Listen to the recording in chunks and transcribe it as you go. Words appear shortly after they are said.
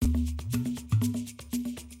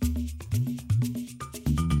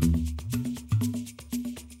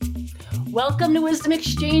Welcome to Wisdom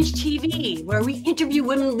Exchange TV, where we interview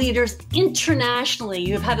women leaders internationally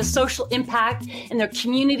who have had a social impact in their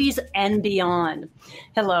communities and beyond.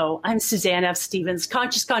 Hello, I'm Suzanne F. Stevens,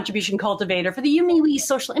 Conscious Contribution Cultivator for the UMIWI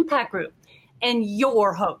Social Impact Group, and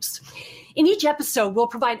your host. In each episode, we'll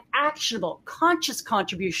provide actionable, conscious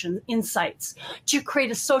contribution insights to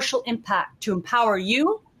create a social impact to empower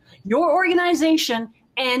you, your organization,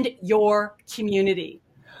 and your community.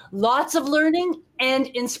 Lots of learning and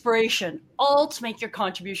inspiration, all to make your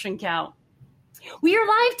contribution count. We are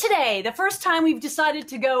live today, the first time we've decided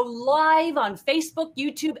to go live on Facebook,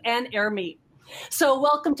 YouTube, and AirMeet. So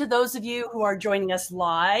welcome to those of you who are joining us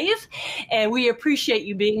live, and we appreciate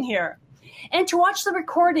you being here. And to watch the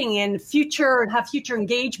recording and have future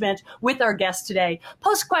engagement with our guests today,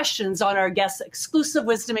 post questions on our guests' exclusive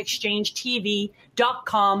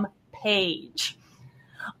WisdomExchangeTV.com page.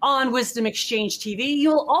 On Wisdom Exchange TV,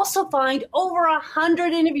 you'll also find over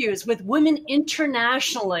 100 interviews with women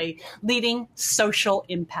internationally leading social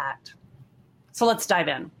impact. So let's dive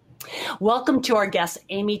in. Welcome to our guest,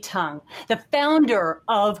 Amy Tung, the founder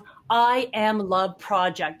of I Am Love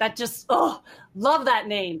Project. Love that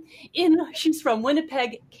name. She's from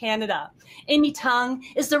Winnipeg, Canada. Amy Tung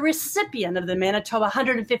is the recipient of the Manitoba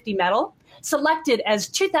 150 Medal, selected as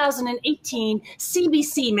 2018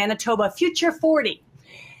 CBC Manitoba Future 40.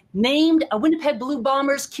 Named a Winnipeg Blue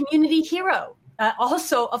Bombers Community Hero,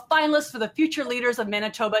 also a finalist for the Future Leaders of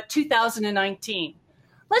Manitoba 2019.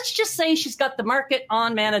 Let's just say she's got the market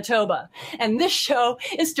on Manitoba, and this show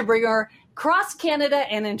is to bring her across Canada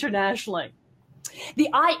and internationally. The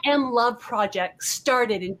I Am Love Project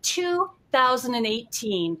started in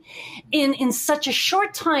 2018. In such a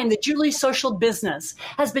short time, the Julie social business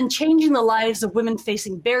has been changing the lives of women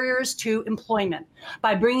facing barriers to employment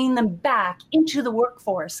by bringing them back into the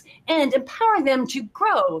workforce and empowering them to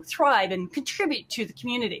grow, thrive, and contribute to the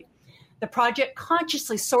community. The project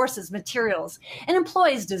consciously sources materials and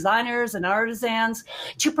employs designers and artisans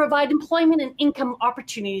to provide employment and income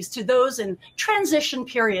opportunities to those in transition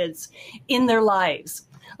periods in their lives,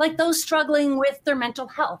 like those struggling with their mental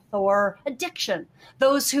health or addiction,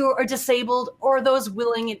 those who are disabled, or those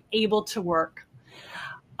willing and able to work.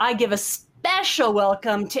 I give a special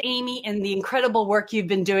welcome to Amy and the incredible work you've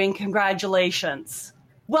been doing. Congratulations.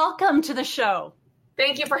 Welcome to the show.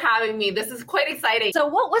 Thank you for having me. This is quite exciting. So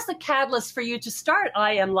what was the catalyst for you to start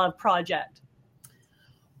I Am Love Project?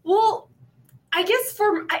 Well, I guess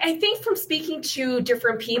I think from speaking to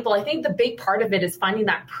different people, I think the big part of it is finding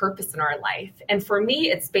that purpose in our life. And for me,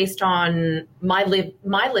 it's based on my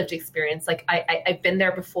lived experience. Like I've been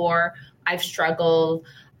there before. I've struggled,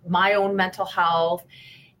 my own mental health.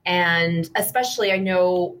 And especially I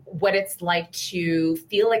know what it's like to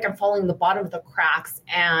feel like I'm falling the bottom of the cracks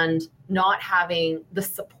and not having the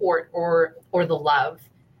support or the love,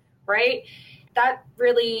 right? That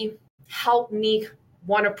really helped me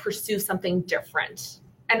want to pursue something different.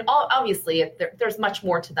 And obviously there's much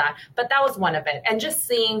more to that, but that was one of it. And just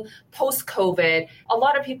seeing post-COVID, a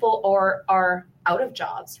lot of people are out of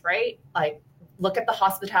jobs, right? Like, look at the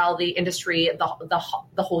hospitality industry, the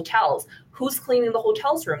hotels. Who's cleaning the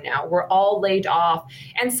hotels room now? We're all laid off.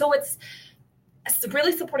 And so it's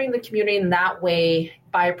really supporting the community in that way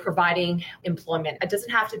by providing employment. It doesn't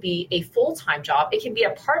have to be a full-time job. It can be a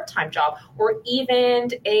part-time job or even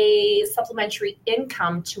a supplementary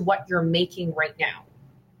income to what you're making right now.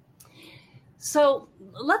 So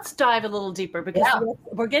let's dive a little deeper because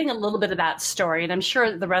we're getting a little bit of that story, and I'm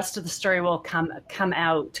sure the rest of the story will come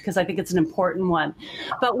out because I think it's an important one.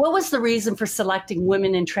 But what was the reason for selecting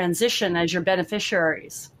women in transition as your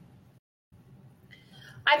beneficiaries?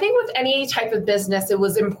 I think with any type of business, it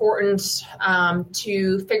was important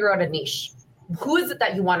to figure out a niche. Who is it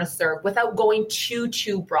that you want to serve without going too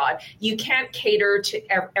broad? You can't cater to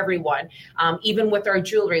everyone. Even with our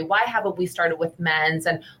jewelry, why haven't we started with men's,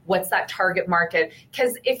 and what's that target market?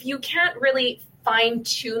 Because if you can't really fine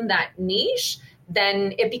tune that niche,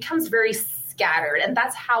 then it becomes very scattered. And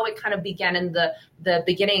that's how it kind of began in the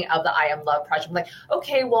beginning of the I Am Love Project. I'm like,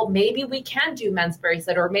 okay, well, maybe we can do men's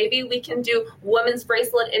bracelet, or maybe we can do women's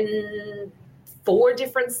bracelet in 4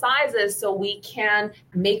 different sizes so we can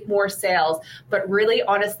make more sales. But really,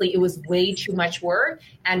 honestly, it was way too much work,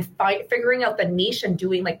 and figuring out the niche and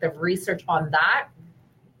doing like the research on that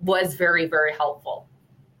was very, very helpful.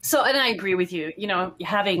 So, and I agree with you,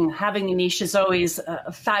 having a niche is always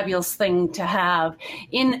a fabulous thing to have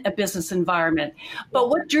in a business environment. But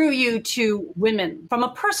what drew you to women from a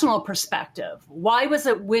personal perspective? Why was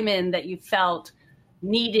it women that you felt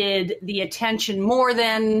needed the attention more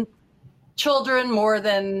than children, more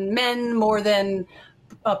than men, more than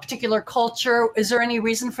a particular culture? Is there any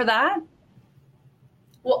reason for that?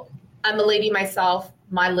 Well, I'm a lady myself,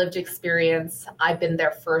 my lived experience, I've been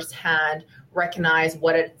there firsthand, recognize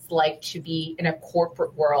what it's like to be in a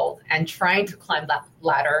corporate world and trying to climb that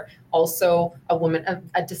ladder. Also a woman,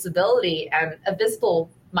 a disability and a visible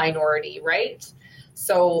minority, right?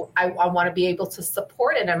 So I want to be able to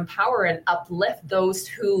support and empower and uplift those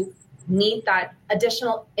who need that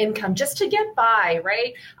additional income just to get by,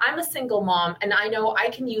 right? I'm a single mom and I know I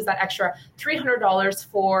can use that extra $300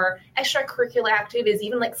 for extracurricular activities,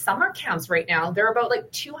 even like summer camps right now. They're about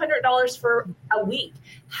like $200 for a week.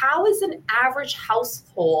 How is an average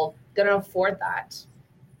household going to afford that?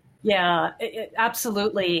 Yeah,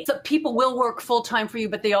 absolutely. So people will work full time for you,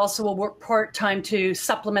 but they also will work part time to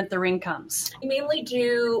supplement their incomes. We mainly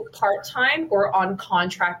do part time or on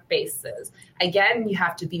contract basis. Again, you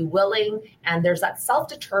have to be willing, and there's that self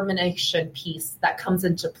determination piece that comes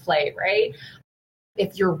into play, right?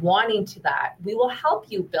 If you're wanting to that, we will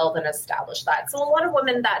help you build and establish that. So a lot of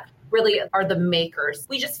women that really are the makers.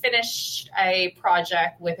 We just finished a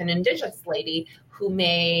project with an Indigenous lady who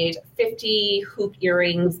made 50 hoop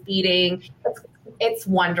earrings, beading. It's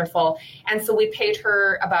wonderful. And so we paid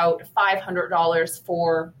her about $500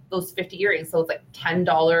 for those 50 earrings. So it's like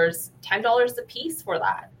 $10 a piece for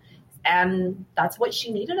that. And that's what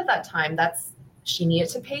she needed at that time. She needed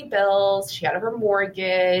to pay bills. She had her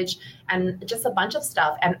mortgage and just a bunch of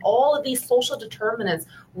stuff. And all of these social determinants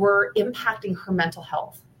were impacting her mental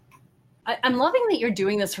health. I'm loving that you're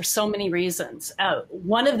doing this for so many reasons.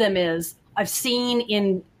 One of them is I've seen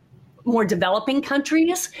in more developing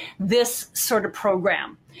countries this sort of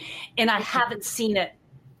program, and I haven't seen it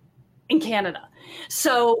in Canada.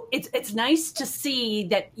 So it's nice to see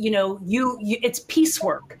that, you it's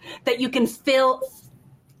piecework, that you can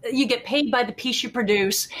you get paid by the piece you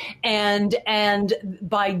produce, and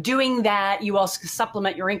by doing that, you also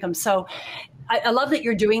supplement your income. So I love that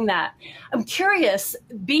you're doing that. I'm curious,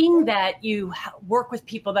 being that you work with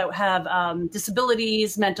people that have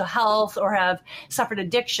disabilities, mental health, or have suffered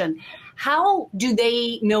addiction, how do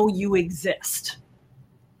they know you exist?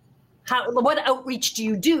 What outreach do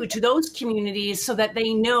you do to those communities so that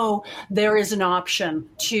they know there is an option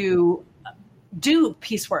to do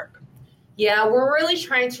piecework? Yeah, we're really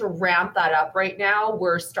trying to ramp that up right now.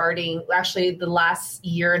 We're starting, actually, the last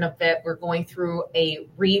year and a bit, we're going through a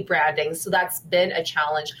rebranding. So that's been a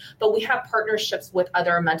challenge. But we have partnerships with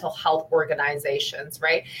other mental health organizations,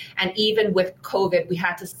 right? And even with COVID, we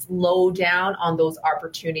had to slow down on those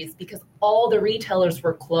opportunities because all the retailers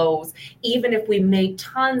were closed. Even if we made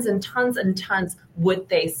tons and tons and tons, would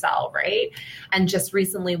they sell, right? And just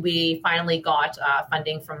recently, we finally got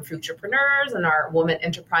funding from Futurepreneurs and our woman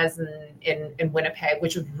enterprise in Winnipeg,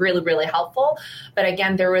 which was really, really helpful. But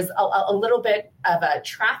again, there was a little bit of a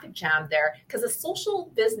traffic jam there because a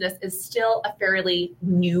social business is still a fairly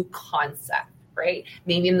new concept. Right?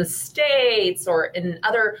 Maybe in the States or in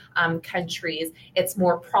other countries, it's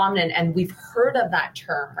more prominent, and we've heard of that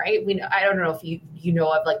term, right? I don't know if you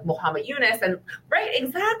know of like Muhammad Yunus, and right,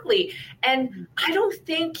 exactly. And I don't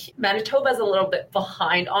think Manitoba is a little bit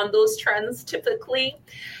behind on those trends typically.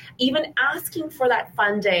 Even asking for that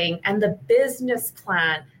funding and the business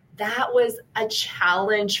plan, that was a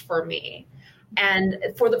challenge for me. And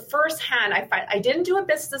for the first hand, I didn't do a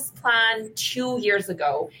business plan 2 years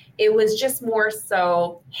ago. It was just more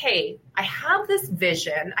so, hey, I have this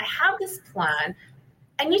vision, I have this plan.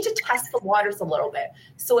 I need to test the waters a little bit.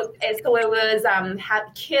 So it was have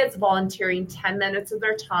kids volunteering 10 minutes of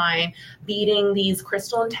their time, beading these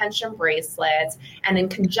crystal intention bracelets. And in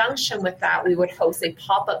conjunction with that, we would host a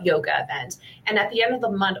pop-up yoga event. And at the end of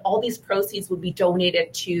the month, all these proceeds would be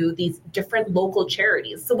donated to these different local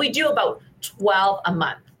charities. So we do about 12 a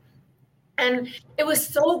month. And it was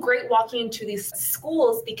so great walking into these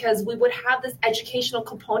schools because we would have this educational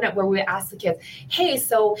component where we would ask the kids, hey,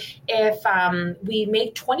 so if we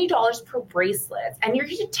make $20 per bracelet and you're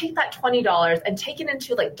going to take that $20 and take it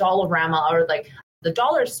into like Dollarama or like the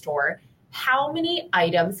dollar store, how many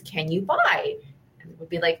items can you buy? And it would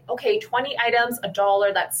be like, okay, 20 items,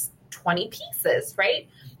 $1, that's 20 pieces, right?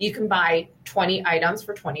 You can buy 20 items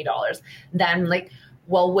for $20. Then like,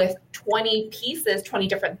 well, with 20 pieces, 20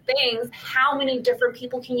 different things, how many different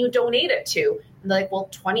people can you donate it to? And they're like, well,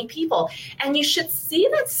 20 people. And you should see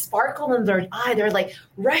that sparkle in their eye. They're like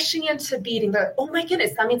rushing into beading. They're like, oh my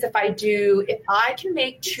goodness, that means if I can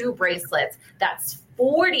make 2 bracelets, that's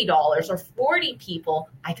 $40 or 40 people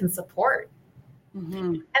I can support.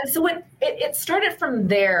 Mm-hmm. And so it started from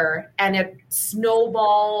there and it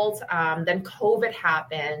snowballed. Then COVID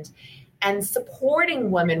happened. And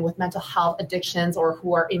supporting women with mental health addictions or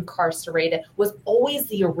who are incarcerated was always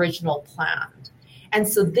the original plan. And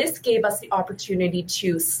so this gave us the opportunity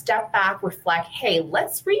to step back, reflect, hey,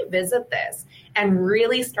 let's revisit this, and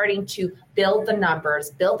really starting to build the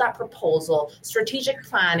numbers, build that proposal, strategic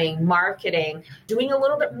planning, marketing, doing a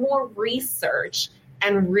little bit more research,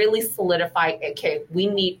 and really solidify, okay, we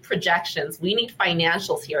need projections, we need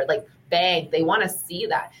financials here, like bang, they want to see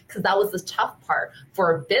that, because that was the tough part.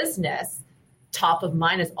 For a business, top of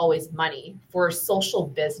mind is always money. For a social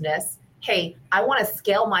business, hey, I want to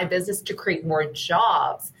scale my business to create more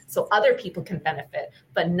jobs so other people can benefit,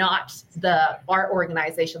 but not our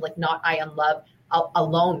organization, like not I Am Love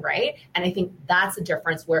alone, right? And I think that's the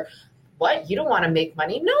difference where, what, you don't want to make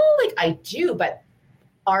money? No, like I do, but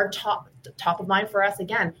our top of mind for us,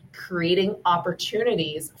 again, creating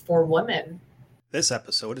opportunities for women. This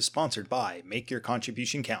episode is sponsored by Make Your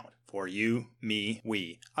Contribution Count, For You, Me,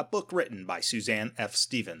 We, a book written by Suzanne F.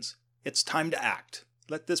 Stevens. It's time to act.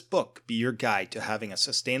 Let this book be your guide to having a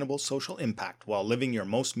sustainable social impact while living your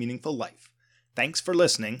most meaningful life. Thanks for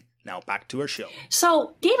listening. Now back to our show.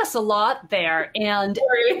 So gave us a lot there, and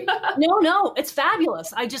no, it's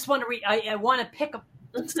fabulous. I just want to I want to pick up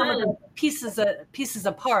some of the pieces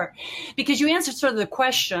apart, because you answered sort of the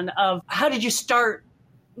question of how did you start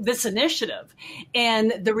this initiative?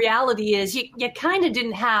 And the reality is you kind of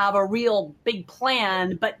didn't have a real big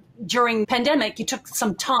plan, but during pandemic, you took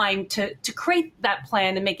some time to create that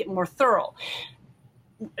plan and make it more thorough.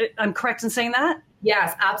 I'm correct in saying that?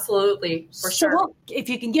 Yes, absolutely. For sure. So if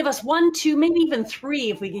you can give us 1, 2, maybe even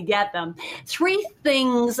 3, if we could get them, 3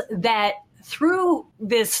 things that through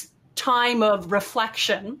this time of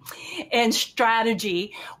reflection and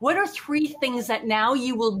strategy, what are 3 things that now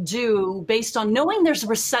you will do based on knowing there's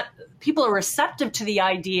people are receptive to the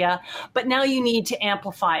idea, but now you need to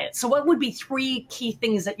amplify it? So what would be 3 key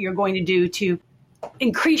things that you're going to do to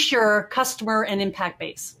increase your customer and impact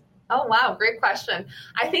base? Oh, wow. Great question.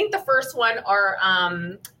 I think the first one are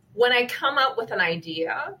when I come up with an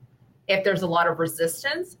idea, if there's a lot of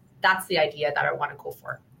resistance, that's the idea that I want to go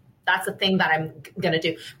for. That's the thing that I'm going to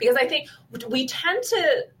do. Because I think we tend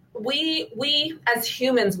to, we as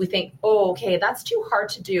humans, we think, oh, okay, that's too hard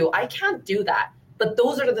to do. I can't do that. But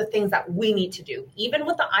those are the things that we need to do. Even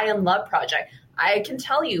with the I Am Love project, I can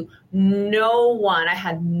tell you, I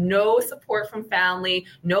had no support from family,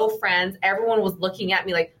 no friends. Everyone was looking at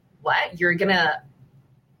me like, what?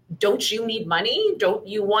 Don't you need money? Don't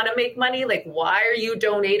you want to make money? Like, why are you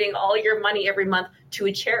donating all your money every month to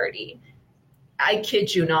a charity? I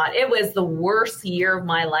kid you not. It was the worst year of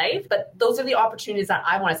my life, but those are the opportunities that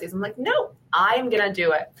I want to see. So I'm like, no, I'm going to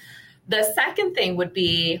do it. The second thing would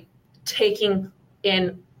be taking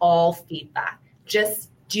in all feedback,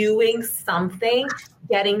 just doing something,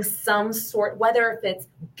 getting some sort, whether if it's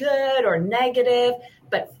good or negative,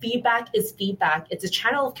 but feedback is feedback. It's a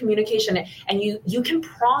channel of communication, and you can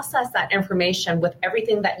process that information with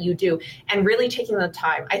everything that you do, and really taking the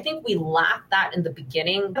time. I think we lacked that in the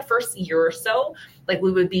beginning, the first year or so. Like,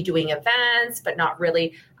 we would be doing events, but not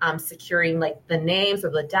really securing like the names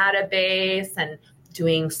of the database and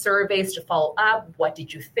doing surveys to follow up. What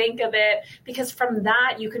did you think of it? Because from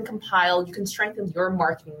that, you can strengthen your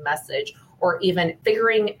marketing message, or even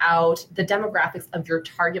figuring out the demographics of your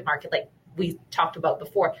target market. Like we talked about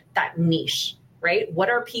before, that niche, right? What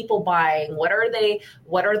are people buying? What are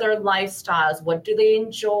their lifestyles? What do they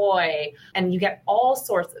enjoy? And you get all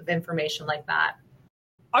sorts of information like that.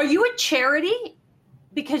 Are you a charity?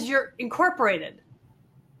 Because you're incorporated.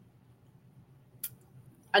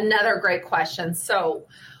 Another great question. So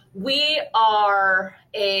we are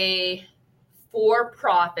a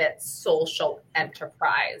for-profit social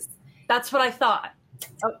enterprise. That's what I thought.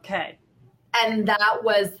 Okay. And that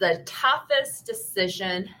was the toughest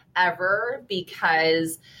decision ever,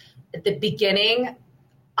 because at the beginning,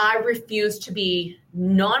 I refused to be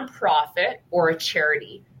nonprofit or a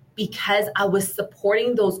charity because I was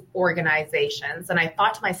supporting those organizations. And I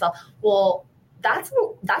thought to myself, well, that's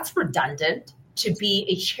redundant. To be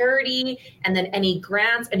a charity, and then any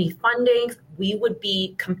grants, any fundings, we would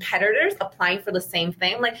be competitors applying for the same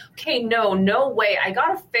thing. Like, okay, no way. I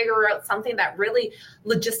got to figure out something that really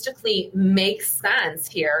logistically makes sense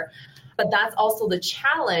here. But that's also the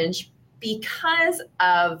challenge because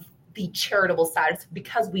of the charitable status,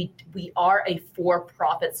 because we are a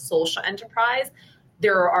for-profit social enterprise.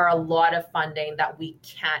 There are a lot of funding that we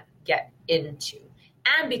can't get into.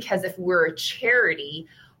 And because if we're a charity,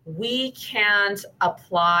 we can't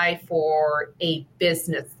apply for a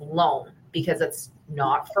business loan because it's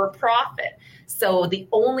not for profit. So the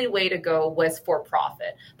only way to go was for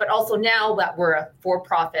profit. But also now that we're a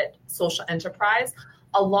for-profit social enterprise,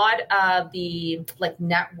 a lot of the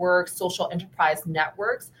networks, social enterprise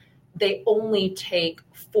networks, they only take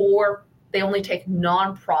 4 they only take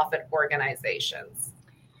nonprofit organizations.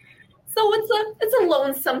 So it's a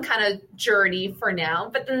lonesome kind of journey for now,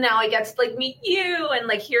 but then now I get to like meet you and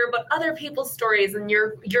like hear about other people's stories and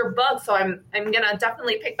your book. So I'm gonna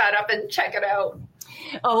definitely pick that up and check it out.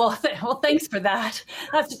 Oh well, thanks for that.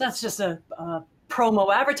 That's just a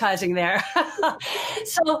promo advertising there.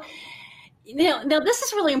 So. Now this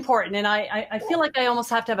is really important, and I feel like I almost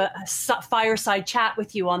have to have a fireside chat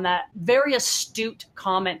with you on that very astute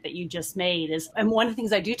comment that you just made. And one of the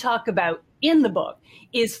things I do talk about in the book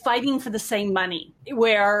is fighting for the same money,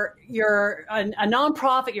 where you're a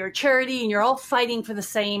nonprofit, you're a charity, and you're all fighting for the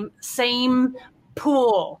same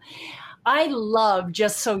pool. I love,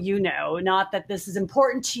 just so you know, not that this is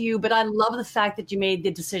important to you, but I love the fact that you made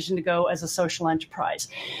the decision to go as a social enterprise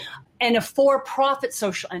and a for-profit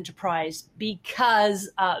social enterprise, because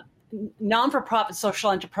non-for-profit social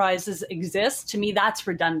enterprises exist. To me, that's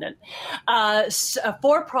redundant. A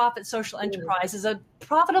for-profit social enterprise is a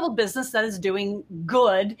profitable business that is doing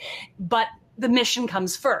good, but the mission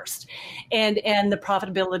comes first, and the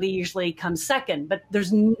profitability usually comes second. But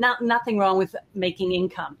there's nothing wrong with making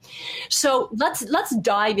income. So let's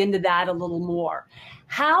dive into that a little more.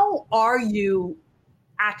 How are you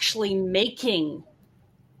actually making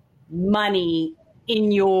money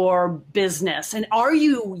in your business, and are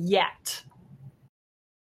you yet?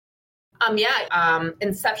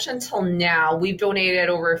 Inception till now, we've donated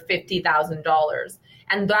over $50,000.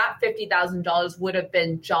 And that $50,000 would have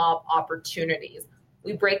been job opportunities.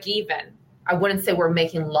 We break even. I wouldn't say we're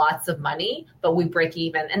making lots of money, but we break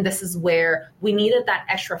even. And this is where we needed that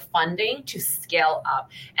extra funding to scale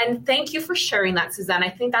up. And thank you for sharing that, Suzanne. I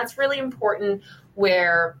think that's really important,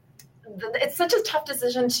 where it's such a tough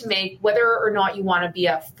decision to make whether or not you want to be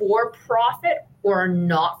a for-profit or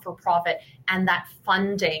not for profit. And that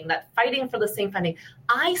funding, that fighting for the same funding,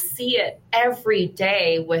 I see it every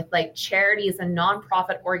day with like charities and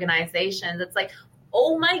nonprofit organizations. It's like,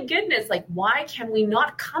 oh my goodness, like, why can we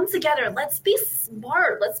not come together? Let's be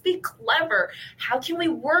smart. Let's be clever. How can we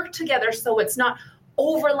work together so it's not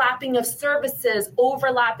overlapping of services,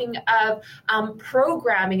 overlapping of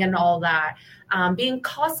programming and all that, being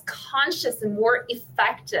cost conscious and more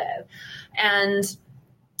effective. And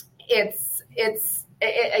it's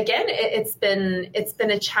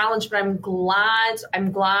been a challenge, but I'm glad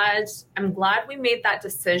we made that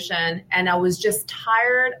decision. And I was just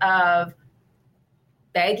tired of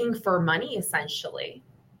begging for money, essentially.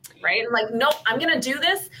 Right? I'm like, nope, I'm going to do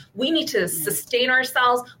this. We need to sustain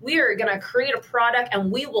ourselves. We are going to create a product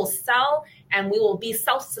and we will sell and we will be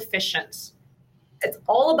self-sufficient. It's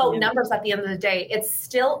all about numbers at the end of the day. It's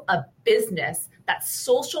still a business. That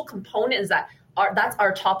social component is that's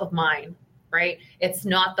our top of mind, right? It's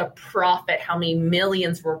not the profit, how many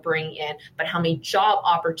millions we're bringing in, but how many job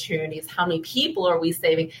opportunities, how many people are we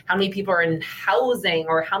saving, how many people are in housing,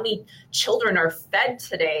 or how many children are fed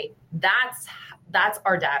today. That's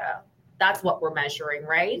our data. That's what we're measuring,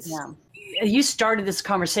 right? Yeah. You started this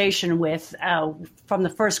conversation with, from the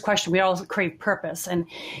first question, we all crave purpose. And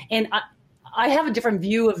I have a different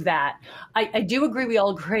view of that. I do agree we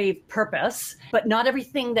all crave purpose, but not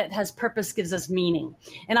everything that has purpose gives us meaning.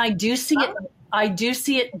 And I do see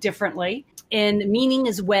it differently. And meaning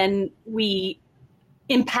is when we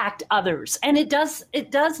impact others. And it does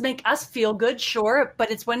make us feel good, sure,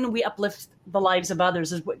 but it's when we uplift the lives of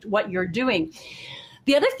others is what you're doing.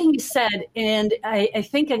 The other thing you said, and I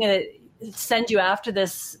think I'm going to send you after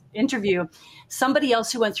this interview, somebody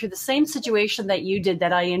else who went through the same situation that you did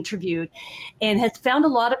that I interviewed and has found a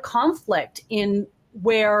lot of conflict in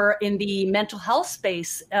the mental health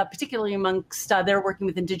space, particularly amongst they're working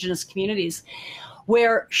with Indigenous communities,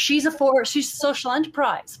 where she's a social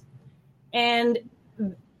enterprise. And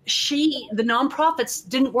the nonprofits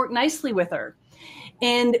didn't work nicely with her.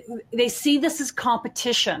 And they see this as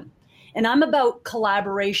competition. And I'm about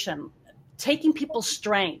collaboration, taking people's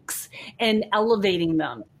strengths and elevating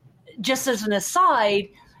them. Just as an aside,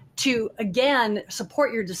 to again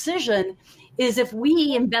support your decision, is if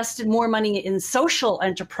we invested more money in social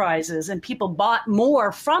enterprises and people bought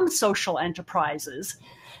more from social enterprises,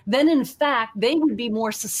 then in fact they would be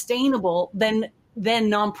more sustainable than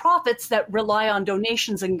nonprofits that rely on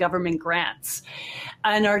donations and government grants.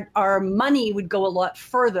 And our money would go a lot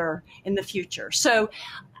further in the future. So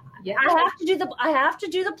yeah. I have to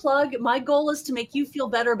do the plug. My goal is to make you feel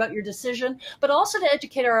better about your decision, but also to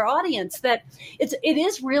educate our audience that it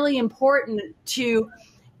is really important to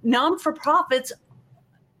non-for-profits.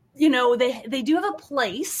 You know, they do have a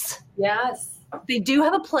place. Yes. They do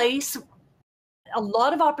have a place. A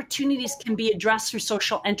lot of opportunities can be addressed through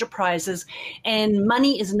social enterprises, and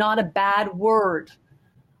money is not a bad word.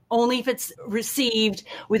 only if it's received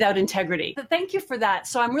without integrity. Thank you for that.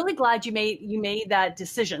 So I'm really glad you made that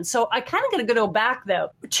decision. So I kind of got to go back though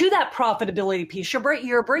to that profitability piece.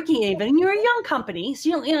 You're breaking even. You're a young company,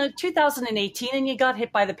 so 2018, and you got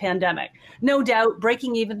hit by the pandemic. No doubt,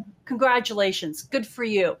 breaking even. Congratulations, good for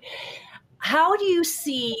you. How do you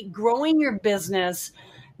see growing your business?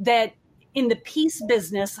 That in the piece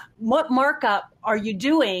business, what markup are you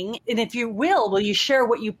doing? And if you will you share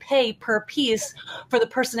what you pay per piece for the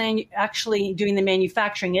person actually doing the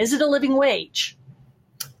manufacturing? Is it a living wage?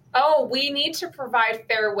 Oh, we need to provide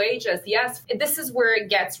fair wages. Yes, this is where it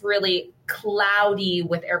gets really cloudy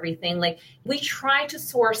with everything. Like, we try to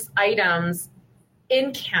source items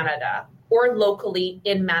in Canada or locally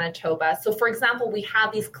in Manitoba. So for example, we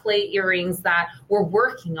have these clay earrings that we're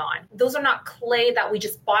working on. Those are not clay that we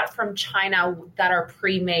just bought from China that are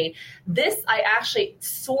pre-made. This I actually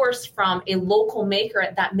sourced from a local maker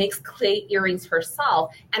that makes clay earrings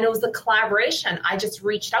herself. And it was a collaboration. I just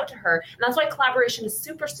reached out to her. And that's why collaboration is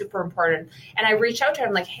super, super important. And I reached out to her.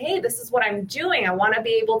 I'm like, hey, this is what I'm doing. I want to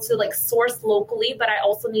be able to like source locally, but I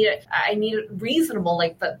also need it reasonable.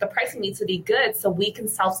 Like the pricing needs to be good so we can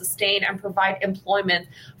self-sustain and provide employment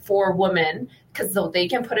for women because so they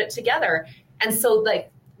can put it together. And so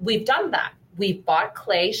like we've done that. We've bought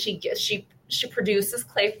clay. She produces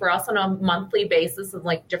clay for us on a monthly basis of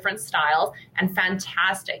like different styles, and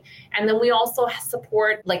fantastic. And then we also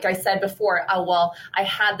support, like I said before, I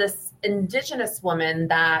had this Indigenous woman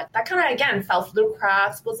that kind of, again, fell through the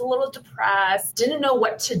cracks, was a little depressed, didn't know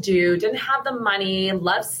what to do, didn't have the money,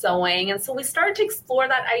 loved sewing. And so we started to explore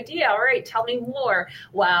that idea. All right, tell me more.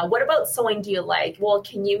 Wow, what about sewing do you like? Well,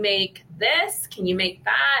 can you make this? Can you make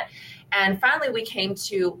that? And finally we came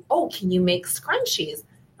to, can you make scrunchies?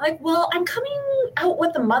 Like, well, I'm coming out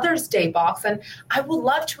with the Mother's Day box and I would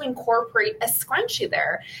love to incorporate a scrunchie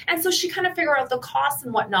there. And so she kind of figured out the costs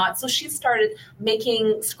and whatnot. So she started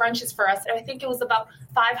making scrunchies for us. And I think it was about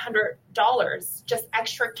 $500, just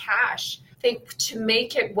extra cash. I think to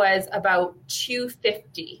make it was about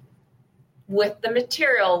 $250 with the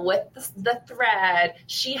material, with the thread.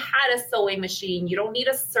 She had a sewing machine. You don't need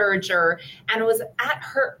a serger. And it was at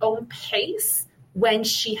her own pace when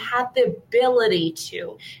she had the ability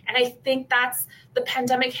to. And I think the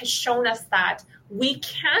pandemic has shown us that we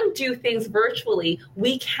can do things virtually.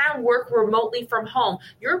 We can work remotely from home.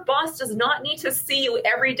 Your boss does not need to see you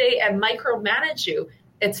every day and micromanage you.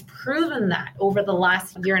 It's proven that over the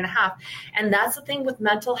last year and a half. And that's the thing with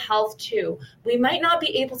mental health too. We might not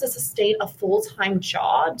be able to sustain a full-time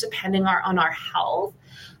job depending on our health,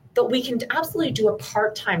 but we can absolutely do a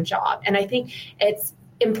part-time job. And I think it's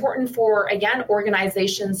important for, again,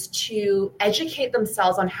 organizations to educate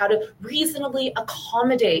themselves on how to reasonably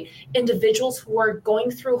accommodate individuals who are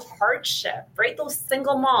going through hardship, right? Those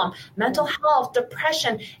single mom, mental health,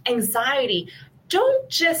 depression, anxiety. Don't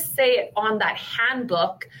just say it on that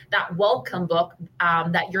handbook, that welcome book,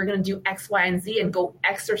 that you're going to do X, Y, and Z and go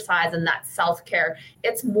exercise and that self-care.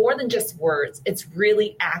 It's more than just words. It's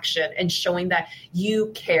really action and showing that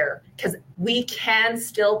you care, because we can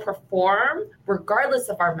still perform regardless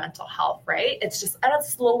of our mental health, right? It's just at a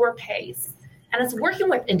slower pace. And it's working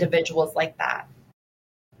with individuals like that.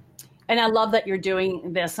 And I love that you're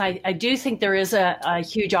doing this. I do think there is a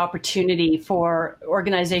huge opportunity for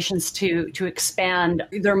organizations to expand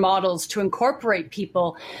their models to incorporate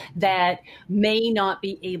people that may not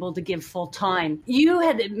be able to give full time. You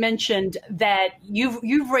had mentioned that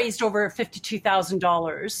you've raised over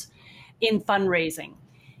 $52,000 in fundraising.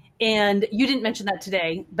 And you didn't mention that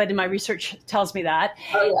today, but in my research tells me that.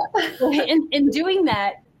 Oh, yeah. In doing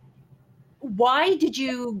that, why did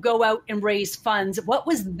you go out and raise funds? What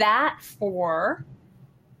was that for?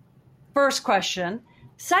 First question.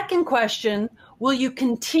 Second question, will you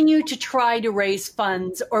continue to try to raise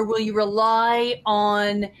funds, or will you rely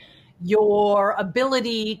on your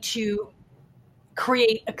ability to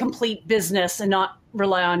create a complete business and not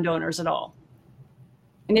rely on donors at all?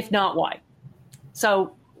 And if not, why?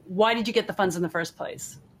 So why did you get the funds in the first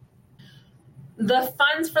place? The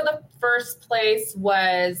funds for the first place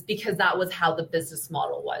was because that was how the business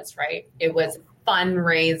model was, right? It was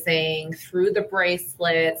fundraising through the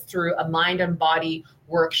bracelets, through a mind and body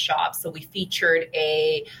workshop. So we featured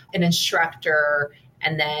an instructor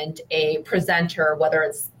and then a presenter, whether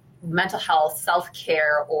it's mental health,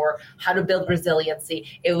 self-care, or how to build resiliency.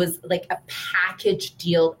 It was like a package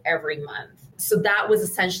deal every month. So that was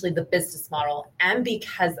essentially the business model. And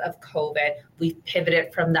because of COVID, we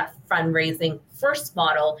pivoted from that fundraising first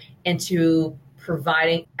model into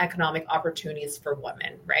providing economic opportunities for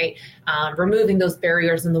women, right? Removing those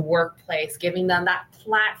barriers in the workplace, giving them that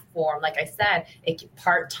platform. Like I said, it can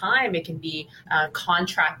part-time, it can be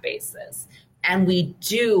contract basis. And we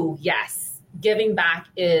do, yes, giving back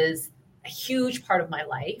is a huge part of my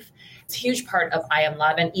life. It's a huge part of I Am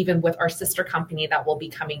Love. And even with our sister company that will be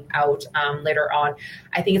coming out later on,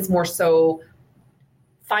 I think it's more so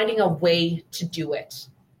finding a way to do it,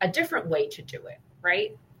 a different way to do it,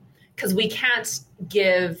 right? Because we can't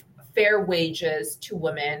give fair wages to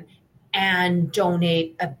women and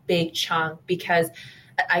donate a big chunk, because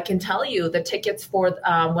I can tell you the tickets for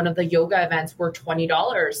one of the yoga events were $20.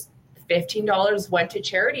 $15 went to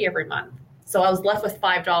charity every month. So I was left with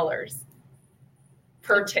 $5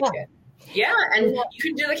 per ticket. Yeah, and you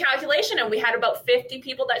can do the calculation, and we had about 50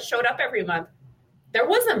 people that showed up every month. There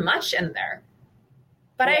wasn't much in there.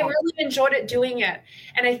 But I really enjoyed it doing it.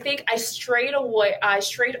 And I think I strayed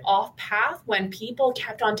off path when people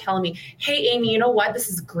kept on telling me, hey, Amy, you know what? This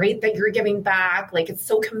is great that you're giving back. Like, it's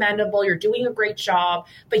so commendable. You're doing a great job,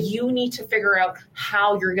 but you need to figure out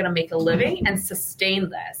how you're going to make a living and sustain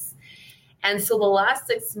this. And so the last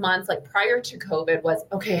 6 months, like prior to COVID, was,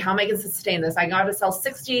 okay, how am I going to sustain this? I got to sell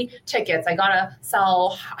 60 tickets. I got to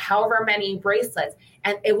sell however many bracelets.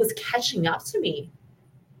 And it was catching up to me.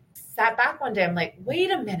 Sat back one day, I'm like,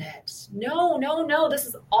 wait a minute. No, this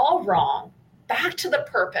is all wrong. Back to the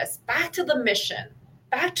purpose, back to the mission,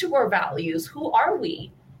 back to our values. Who are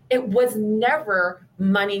we? It was never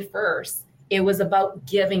money first. It was about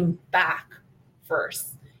giving back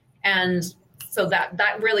first. And so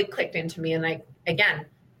that really clicked into me. And again,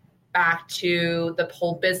 back to the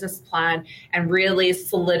whole business plan and really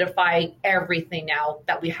solidify everything now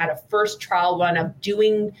that we had a first trial run of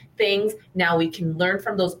doing things. Now we can learn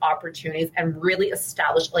from those opportunities and really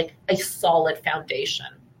establish like a solid foundation.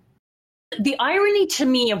 The irony to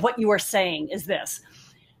me of what you are saying is this.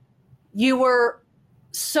 You were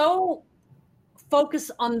so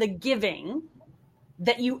focused on the giving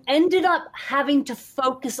that you ended up having to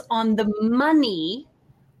focus on the money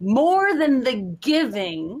more than the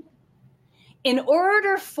giving. In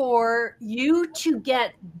order for you to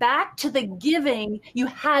get back to the giving, you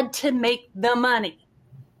had to make the money,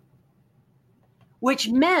 which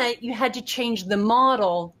meant you had to change the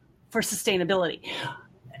model for sustainability.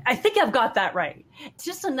 I think I've got that right. It's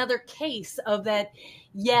just another case of that,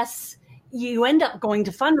 yes, you end up going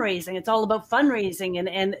to fundraising. It's all about fundraising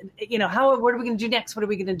and you know, what are we going to do next? What are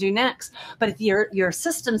we going to do next? But if your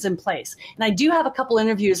system's in place, and I do have a couple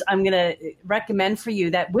interviews I'm going to recommend for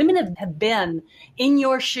you that women have been in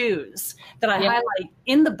your shoes that I highlight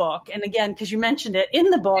in the book. And again, because you mentioned it in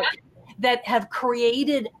the book, that have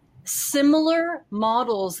created similar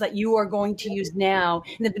models that you are going to use now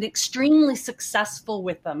and have been extremely successful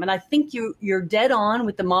with them. And I think you're dead on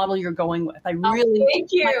with the model you're going with. I really, thank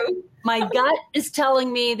you. My gut is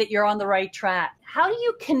telling me that you're on the right track. How do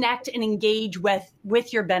you connect and engage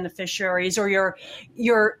with your beneficiaries or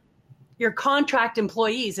your contract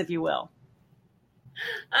employees, if you will?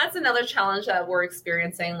 That's another challenge that we're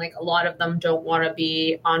experiencing. Like, a lot of them don't want to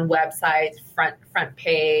be on websites, front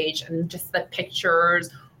page, and just the pictures,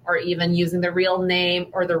 or even using the real name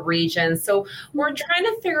or the region. So we're trying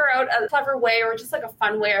to figure out a clever way, or just like a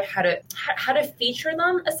fun way of how to feature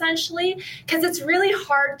them, essentially, because it's really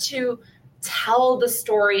hard to tell the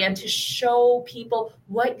story and to show people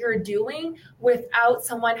what you're doing without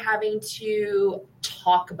someone having to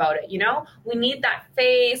talk about it. You know, we need that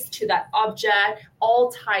face to that object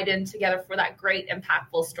all tied in together for that great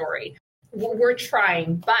impactful story. We're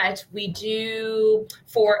trying, but we do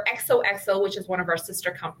for XOXO, which is one of our sister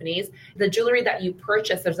companies, the jewelry that you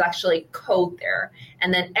purchase, there's actually a code there.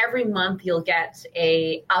 And then every month you'll get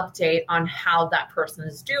a update on how that person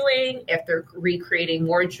is doing, if they're recreating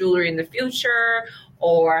more jewelry in the future,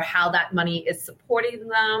 or how that money is supporting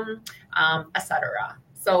them, etc.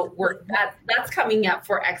 So that's coming up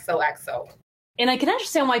for XOXO. And I can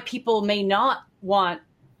understand why people may not want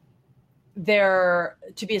there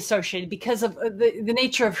to be associated because of the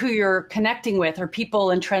nature of who you're connecting with, or people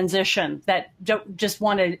in transition that don't just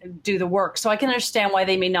want to do the work. So I can understand why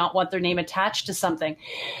they may not want their name attached to something.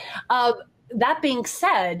 That being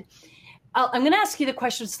said, I'm going to ask you the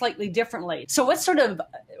question slightly differently. So what sort of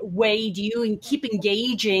way do you keep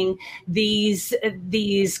engaging these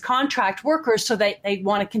contract workers so that they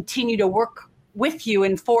want to continue to work with you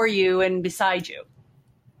and for you and beside you?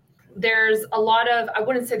 There's a lot of, I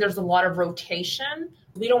wouldn't say there's a lot of rotation.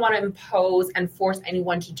 We don't want to impose and force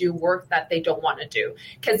anyone to do work that they don't want to do.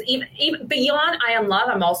 Because even beyond I Am Love,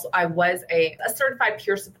 I was a certified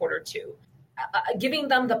peer supporter too. giving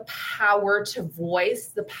them the power to voice,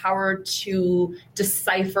 the power to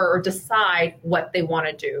decipher or decide what they want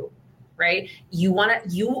to do. Right?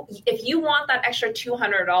 If you want that extra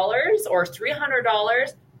 $200 or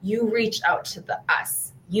 $300, you reach out to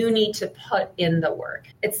us. You need to put in the work.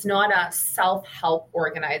 It's not a self-help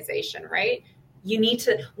organization, right? We need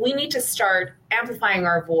to start amplifying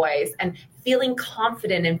our voice and feeling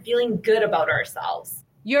confident and feeling good about ourselves.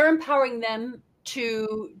 You're empowering them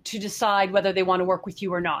to decide whether they want to work with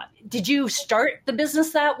you or not. Did you start the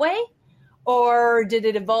business that way, or did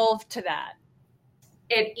it evolve to that?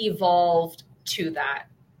 It evolved to that.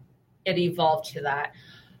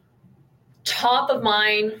 Top of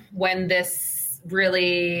mind when this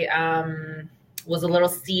really was a little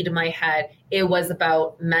seed in my head, it was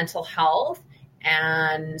about mental health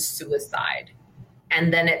and suicide.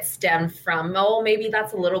 And then it stemmed from, maybe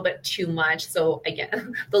that's a little bit too much. So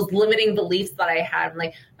again, those limiting beliefs that I had, I'm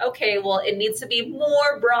like, okay, well, it needs to be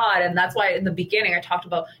more broad. And that's why in the beginning I talked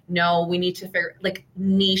about, no, we need to figure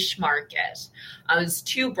niche market. It was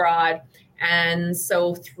too broad. And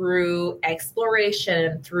so through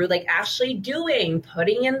exploration, through actually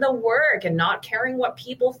putting in the work and not caring what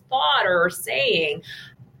people thought or are saying,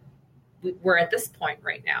 we're at this point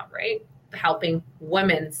right now, right? Helping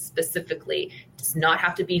women specifically. Does not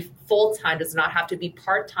have to be full-time, does not have to be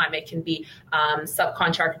part-time. It can be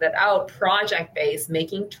subcontracted out, project-based,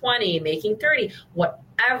 making 20, making 30,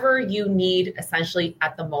 whatever you need essentially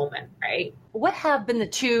at the moment, right? What have been the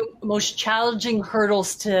two most challenging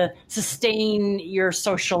hurdles to sustain your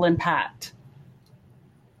social impact?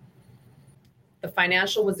 The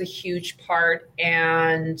financial was a huge part,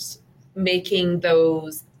 and making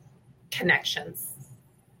those connections.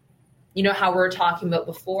 You know how we were talking about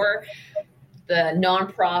before, the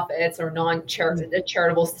nonprofits or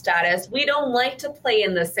charitable status, we don't like to play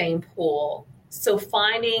in the same pool. So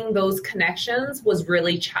finding those connections was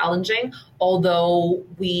really challenging, although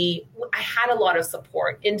I had a lot of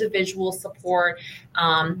support, individual support,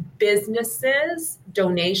 businesses,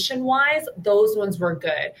 donation-wise, those ones were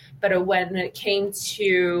good. But when it came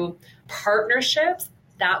to partnerships,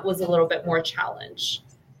 that was a little bit more challenge.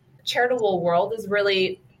 The charitable world is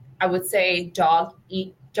really, I would say, dog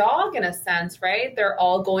eat dog in a sense, right? They're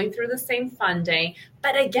all going through the same funding.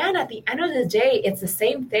 But again, at the end of the day, it's the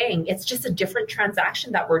same thing. It's just a different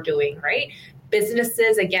transaction that we're doing, right?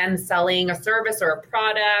 Businesses, again, selling a service or a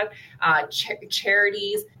product,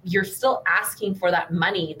 charities, you're still asking for that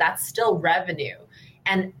money. That's still revenue.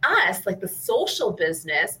 And us, the social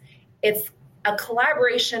business, it's a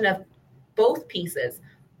collaboration of both pieces.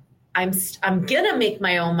 I'm going to make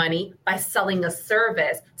my own money by selling a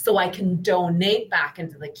service so I can donate back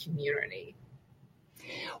into the community.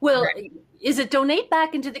 Well, right. Is it donate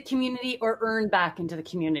back into the community or earn back into the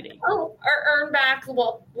community? Oh, or earn back.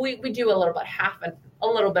 Well, we do a little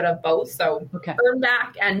bit of both. So okay. Earn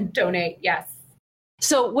back and donate. Yes.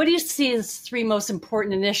 So what do you see as three most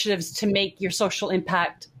important initiatives to make your social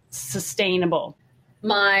impact sustainable?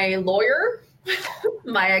 My lawyer,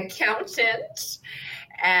 my accountant,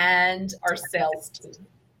 and our sales team.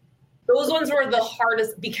 Those ones were the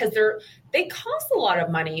hardest because they cost a lot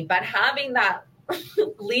of money, but having that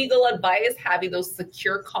legal advice, having those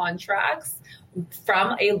secure contracts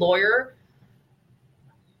from a lawyer,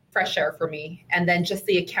 fresh air for me. And then just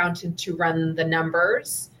the accountant to run the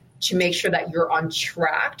numbers, to make sure that you're on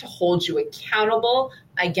track, to hold you accountable.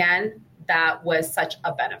 Again, that was such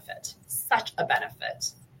a benefit.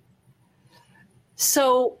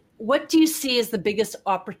 So what do you see as the biggest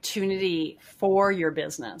opportunity for your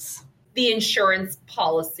business? The insurance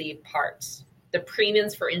policy part, the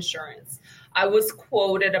premiums for insurance. I was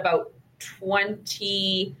quoted about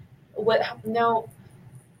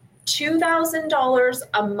 $2,000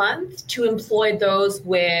 a month to employ those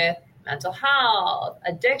with mental health,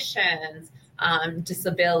 addictions,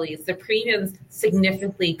 disabilities. The premiums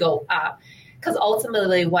significantly go up because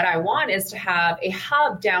ultimately what I want is to have a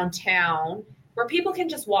hub downtown where people can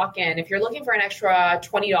just walk in. If you're looking for an extra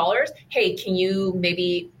 $20, hey, can you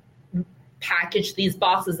maybe package these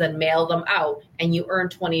boxes and mail them out and you earn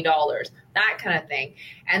 $20, that kind of thing.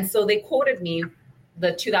 And so they quoted me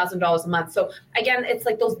the $2,000 a month. So again, it's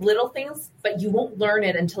those little things, but you won't learn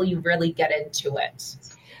it until you really get into it.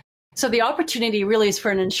 So the opportunity really is for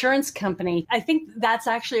an insurance company. I think that's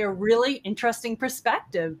actually a really interesting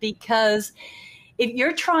perspective, because if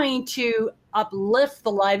you're trying to uplift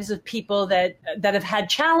the lives of people that have had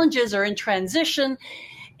challenges or in transition,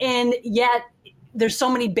 and yet there's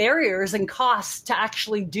so many barriers and costs to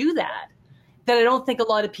actually do that I don't think a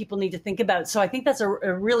lot of people need to think about. So I think that's a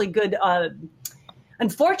really good,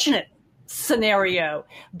 unfortunate scenario,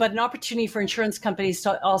 but an opportunity for insurance companies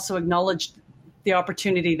to also acknowledge the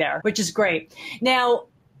opportunity there, which is great. Now,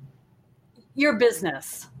 your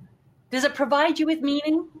business, does it provide you with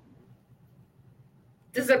meaning?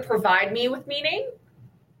 Does it provide me with meaning?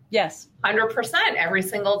 Yes. 100% every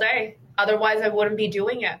single day. Otherwise, I wouldn't be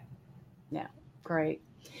doing it. Yeah, great.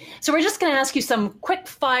 So we're just going to ask you some quick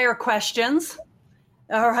fire questions.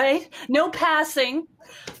 All right. No passing.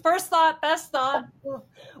 First thought, best thought.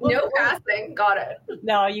 No passing. Got it.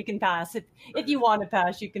 No, you can pass. If you want to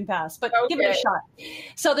pass, you can pass. But Okay. give it a shot.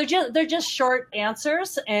 So they're just short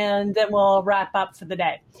answers, and then we'll wrap up for the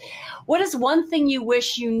day. What is one thing you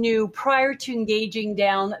wish you knew prior to engaging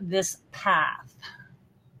down this path?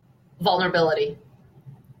 Vulnerability.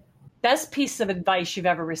 Best piece of advice you've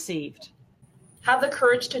ever received? Have the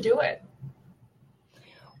courage to do it.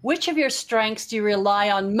 Which of your strengths do you rely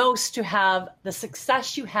on most to have the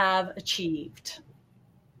success you have achieved?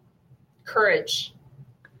 Courage.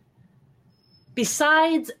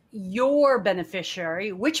 Besides your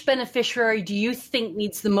beneficiary, which beneficiary do you think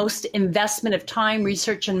needs the most investment of time,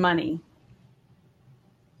 research, and money?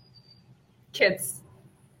 Kids.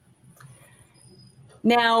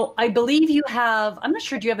 Now, I believe you have, I'm not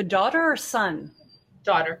sure, do you have a daughter or son?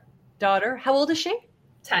 Daughter. Daughter. How old is she?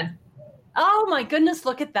 10. Oh my goodness,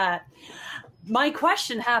 look at that. My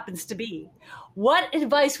question happens to be, what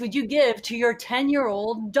advice would you give to your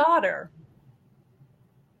 10-year-old daughter?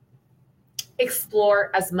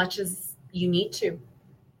 Explore as much as you need to.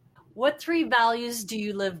 What 3 values do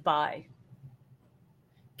you live by?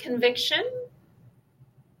 Conviction,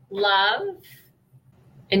 love,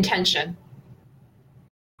 intention.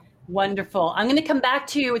 Wonderful. I'm going to come back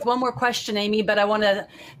to you with one more question, Amy, but I want to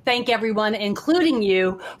thank everyone, including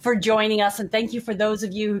you, for joining us. And thank you for those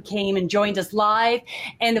of you who came and joined us live.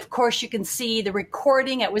 And of course, you can see the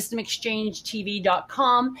recording at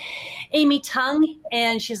wisdomexchangetv.com. Amy Tung,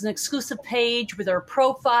 and she has an exclusive page with her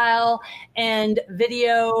profile and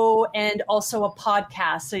video and also a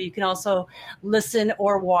podcast. So you can also listen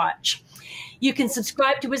or watch. You can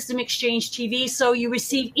subscribe to Wisdom Exchange TV so you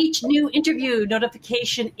receive each new interview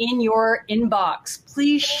notification in your inbox.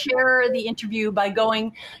 Please share the interview by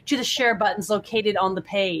going to the share buttons located on the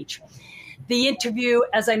page. The interview,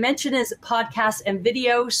 as I mentioned, is podcast and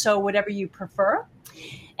video, so whatever you prefer.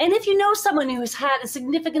 And if you know someone who has had a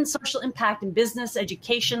significant social impact in business,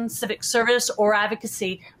 education, civic service, or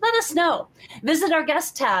advocacy, let us know. Visit our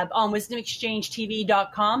guest tab on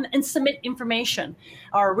wisdomexchangetv.com and submit information.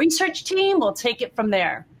 Our research team will take it from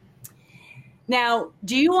there. Now,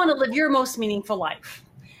 do you want to live your most meaningful life?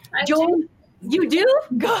 I do. You do?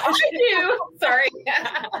 Gosh. I do. Sorry.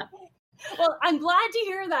 Well, I'm glad to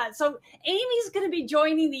hear that. So Amy's going to be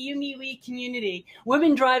joining the YouMeWe community,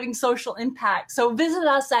 Women Driving Social Impact. So visit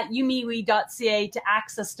us at youmewe.ca to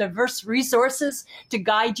access diverse resources to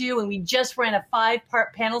guide you. And we just ran a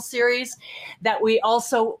 5-part panel series that we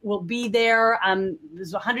also will be there.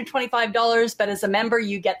 There's $125, but as a member,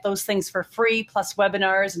 you get those things for free, plus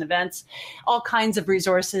webinars and events, all kinds of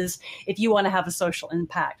resources if you want to have a social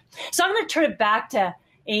impact. So I'm going to turn it back to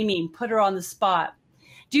Amy and put her on the spot.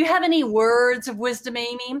 Do you have any words of wisdom,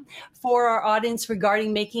 Amy, for our audience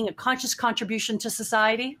regarding making a conscious contribution to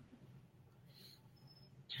society?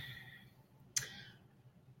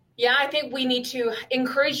 Yeah, I think we need to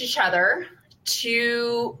encourage each other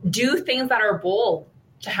to do things that are bold,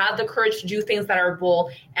 to have the courage to do things that are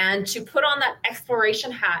bold, and to put on that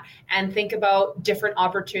exploration hat and think about different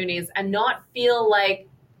opportunities and not feel like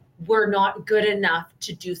we're not good enough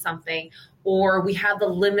to do something, or we have the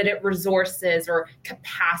limited resources or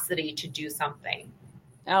capacity to do something.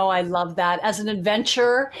 Oh, I love that. As an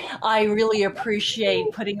adventurer, I really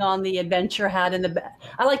appreciate putting on the adventure hat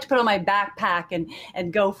I like to put on my backpack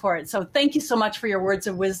and go for it. So thank you so much for your words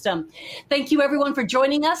of wisdom. Thank you everyone for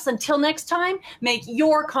joining us. Until next time, make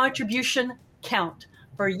your contribution count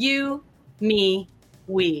for you, me,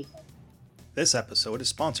 we. This episode is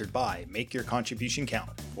sponsored by Make Your Contribution Count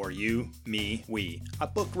for You, Me, We, a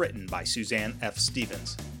book written by Suzanne F.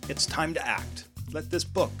 Stevens. It's time to act. Let this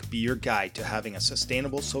book be your guide to having a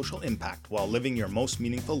sustainable social impact while living your most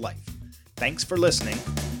meaningful life. Thanks for listening.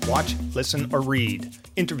 Watch, listen, or read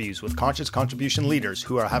interviews with conscious contribution leaders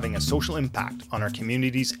who are having a social impact on our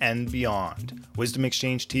communities and beyond.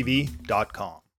 WisdomExchangeTV.com.